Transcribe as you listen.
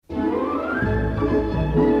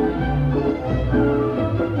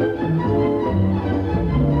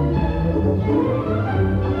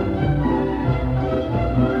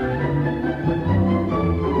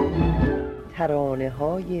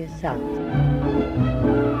نهضت.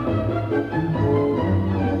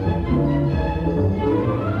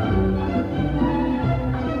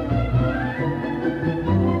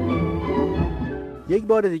 یک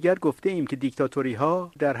بار دیگر گفته ایم که دیکتاتوری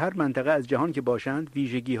ها در هر منطقه از جهان که باشند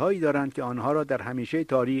ویژگی هایی دارند که آنها را در همیشه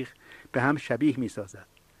تاریخ به هم شبیه می سازد.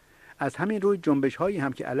 از همین روی جنبش هایی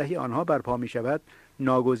هم که علیه آنها برپا می شود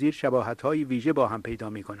ناگزیر شباهت های ویژه با هم پیدا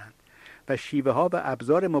می کنند و شیوه ها و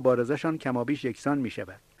ابزار مبارزشان کمابیش یکسان می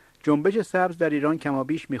شود. جنبش سبز در ایران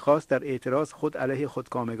کمابیش می‌خواست در اعتراض خود علیه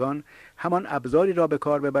خودکامگان همان ابزاری را به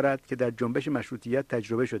کار ببرد که در جنبش مشروطیت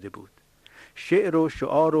تجربه شده بود. شعر و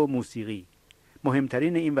شعار و موسیقی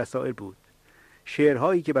مهمترین این وسایل بود.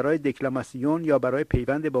 شعرهایی که برای دکلماسیون یا برای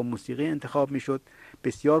پیوند با موسیقی انتخاب می‌شد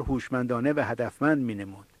بسیار هوشمندانه و هدفمند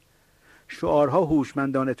می‌نمود. شعارها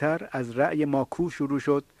هوشمندانه تر از رأی ماکو شروع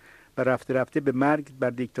شد و رفته رفته به مرگ بر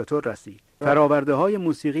دیکتاتور رسید. فرآورده های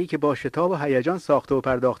موسیقی که با شتاب و هیجان ساخته و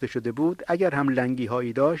پرداخته شده بود اگر هم لنگی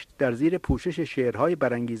هایی داشت در زیر پوشش شعرهای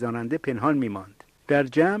برانگیزاننده پنهان می‌ماند. در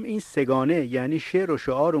جمع این سگانه یعنی شعر و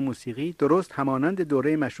شعار و موسیقی درست همانند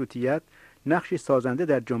دوره مشروطیت نقشی سازنده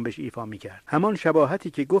در جنبش ایفا می‌کرد. همان شباهتی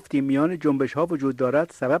که گفتیم میان جنبش ها وجود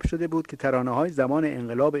دارد سبب شده بود که ترانه های زمان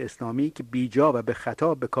انقلاب اسلامی که بیجا و به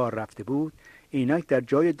خطا به کار رفته بود اینک در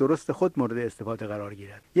جای درست خود مورد استفاده قرار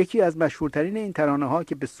گیرد. یکی از مشهورترین این ترانه ها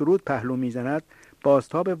که به سرود پهلو میزند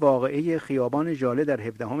بازتاب واقعه خیابان ژاله در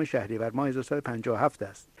 17 شهریور ماه 1357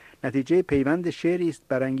 است. نتیجه پیوند شعری است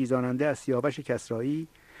برانگیزاننده از سیاوش کسرایی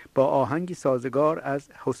با آهنگی سازگار از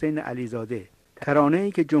حسین علیزاده.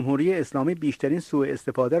 ترانه‌ای که جمهوری اسلامی بیشترین سوء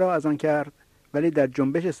استفاده را از آن کرد ولی در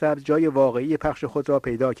جنبش سبز جای واقعی پخش خود را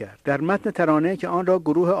پیدا کرد. در متن ترانه که آن را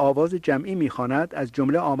گروه آواز جمعی می‌خواند از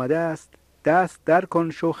جمله آمده است: دست در کن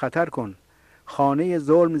شو خطر کن، خانه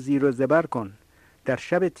ظلم زیر و زبر کن، در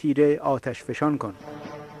شب تیره آتش فشان کن.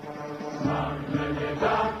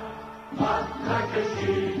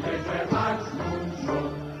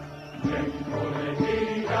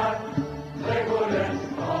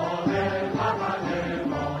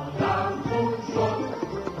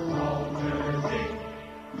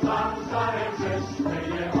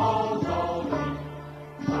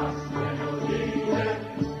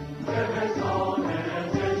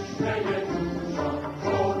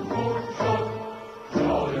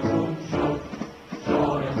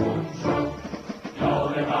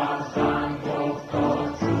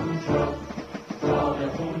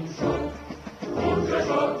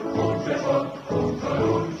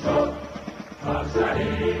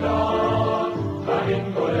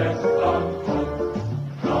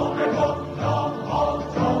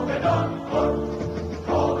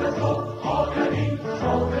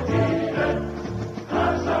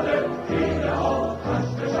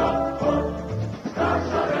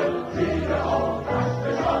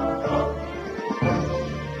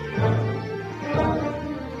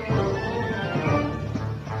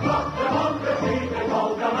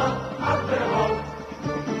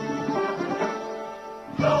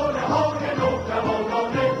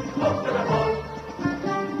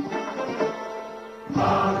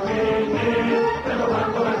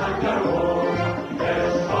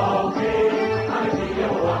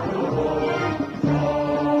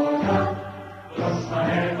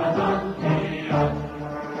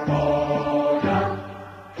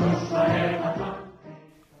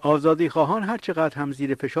 آزادی خواهان هر چقدر هم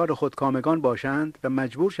زیر فشار خودکامگان باشند و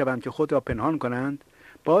مجبور شوند که خود را پنهان کنند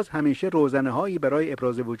باز همیشه روزنه‌هایی برای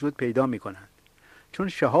ابراز وجود پیدا می‌کنند، چون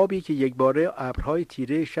شهابی که یک باره ابرهای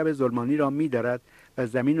تیره شب ظلمانی را می‌درد و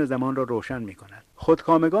زمین و زمان را روشن می‌کند.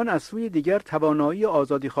 خودکامگان از سوی دیگر توانایی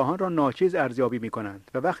آزادی خواهان را ناچیز ارزیابی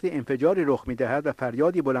می‌کنند و وقتی انفجاری رخ می‌دهد و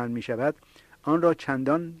فریادی بلند می‌شود آن را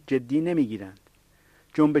چندان جدی نمی‌گیرند.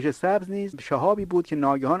 جنبش سبز نیز شهابی بود که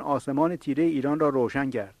ناگهان آسمان تیره ایران را روشن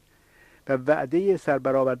کرد و وعده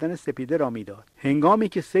سربرآوردن سپیده را میداد. هنگامی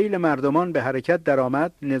که سیل مردمان به حرکت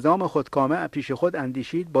درآمد نظام خودکامه پیش خود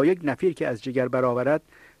اندیشید با یک نفیر که از جگر برآورد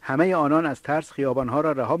همه آنان از ترس خیابانها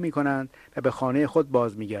را رها می‌کنند و به خانه خود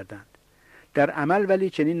باز می‌گردند. در عمل ولی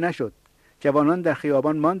چنین نشد. جوانان در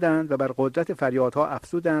خیابان ماندند و بر قدرت فریادها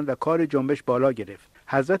افزودند و کار جنبش بالا گرفت.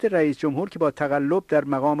 حضرت رئیس جمهور که با تقلب در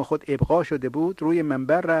مقام خود ابقا شده بود روی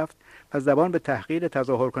منبر رفت و زبان به تحقیر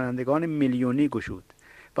تظاهر کنندگان میلیونی گشود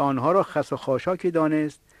و آنها را خس و خاشاکی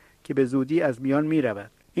دانست که به زودی از میان می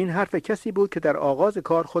رود. این حرف کسی بود که در آغاز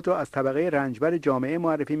کار خود را از طبقه رنجبر جامعه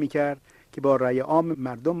معرفی می کرد که با رأی عام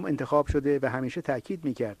مردم انتخاب شده و همیشه تأکید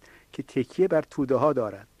می کرد که تکیه بر توده ها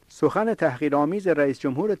دارد. سخن تحقیرآمیز رئیس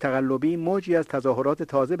جمهور تقلبی موجی از تظاهرات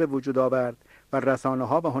تازه به وجود آورد و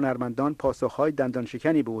رسانه‌ها و هنرمندان پاسخهای دندان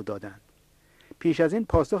شکنی به او دادند. پیش از این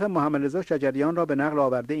پاسخ محمد رضا شجریان را به نقل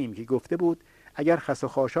آورده ایم که گفته بود اگر خس و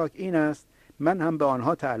خاشاک این است، من هم به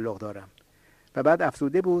آنها تعلق دارم. و بعد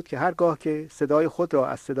افزوده بود که هرگاه که صدای خود را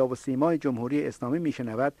از صدا و سیمای جمهوری اسلامی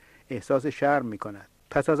میشنود احساس شرم میکند.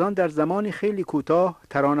 پس از آن در زمانی خیلی کوتاه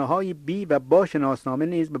ترانه های بی و با شناسنامه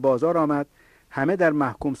نیز به بازار آمد، همه در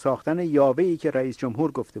محکوم ساختن یاوه‌ای که رئیس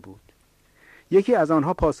جمهور گفته بود. یکی از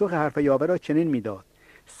آنها پاسخ حرف یاوه را چنین میداد: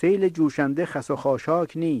 سیل جوشنده خس و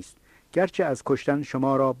خاشاک نیست، گرچه از کشتن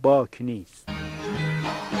شما را باک نیست.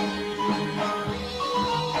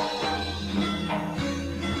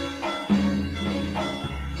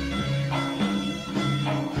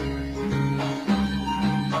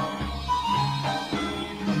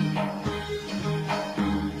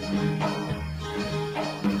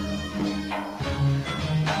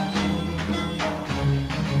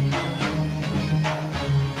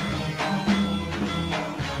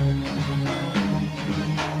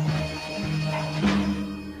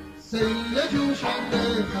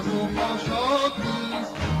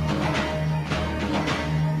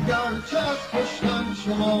 گرچه از کشتن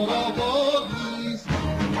شما را باک نیست،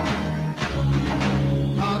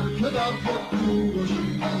 هر که در خود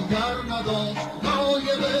کوروشی دیگر نداشت،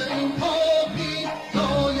 لایق این پاک نیست،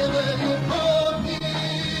 لایق این پاک نیست.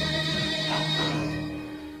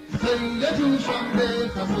 سیل جوشنده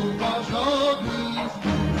خس و خاشاک نیست،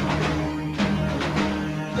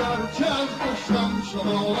 گرچه از کشتن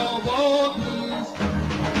شما را باک نیست،